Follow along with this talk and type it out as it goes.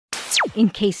in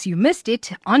case you missed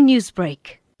it on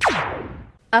Newsbreak.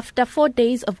 After 4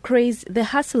 days of craze, the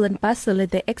hustle and bustle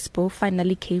at the expo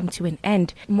finally came to an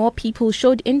end. More people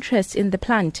showed interest in the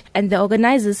plant, and the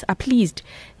organizers are pleased.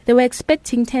 They were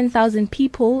expecting 10,000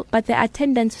 people, but the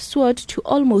attendance soared to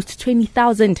almost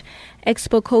 20,000.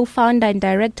 Expo co-founder and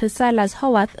director Silas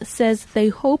Howarth says they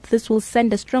hope this will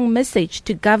send a strong message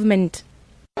to government.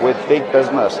 With big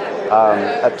business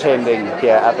attending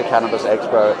here at the Cannabis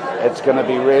Expo, it's going to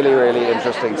be really, really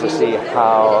interesting to see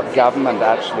how government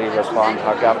actually responds,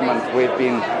 we've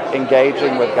been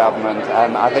engaging with government,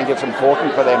 and I think it's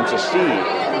important for them to see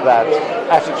that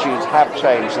attitudes have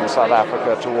changed in South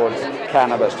Africa towards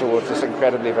cannabis, towards this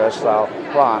incredibly versatile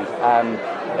plant, and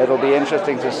it'll be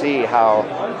interesting to see how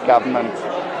government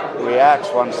reacts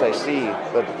once they see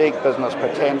the big business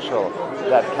potential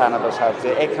that cannabis has,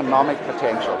 the economic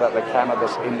potential that the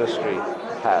cannabis industry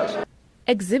has.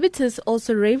 Exhibitors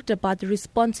also raved about the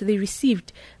response they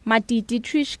received. Mati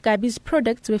Dietrich Gabi's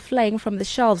products were flying from the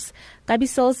shelves. Gabi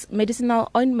sells medicinal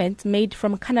ointment made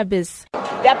from cannabis.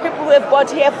 There are people who have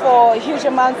bought here for huge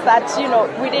amounts that,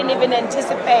 we didn't even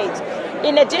anticipate.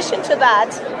 In addition to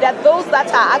that, there are those that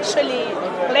are actually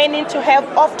planning to have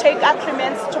off-take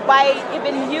agreements to buy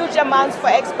even huge amounts for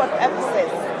export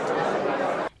purposes.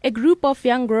 A group of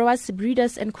young growers,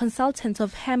 breeders and consultants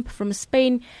of hemp from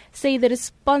Spain say the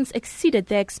response exceeded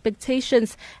their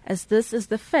expectations, as this is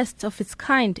the first of its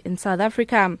kind in South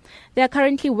Africa. They are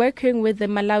currently working with the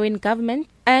Malawian government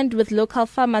and with local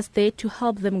farmers there to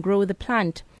help them grow the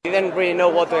plant. We didn't really know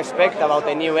what to expect about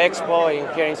the new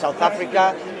expo here in South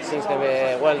Africa since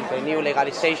the new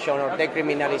legalization or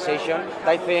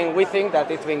decriminalization. We think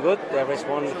that it's been good. The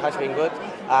response has been good.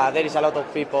 There is a lot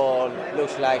of people,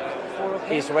 looks like,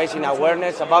 is raising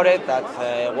awareness about it, that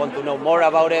want to know more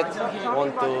about it,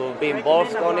 want to be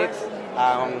involved on it,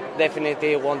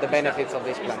 definitely want the benefits of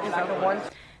this plant.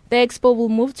 The expo will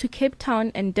move to Cape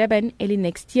Town and Durban early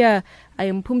next year. I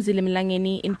am Phumzile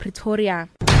Mlangeni in Pretoria.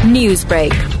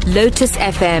 Newsbreak, Lotus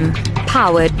FM,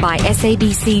 powered by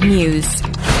SABC News.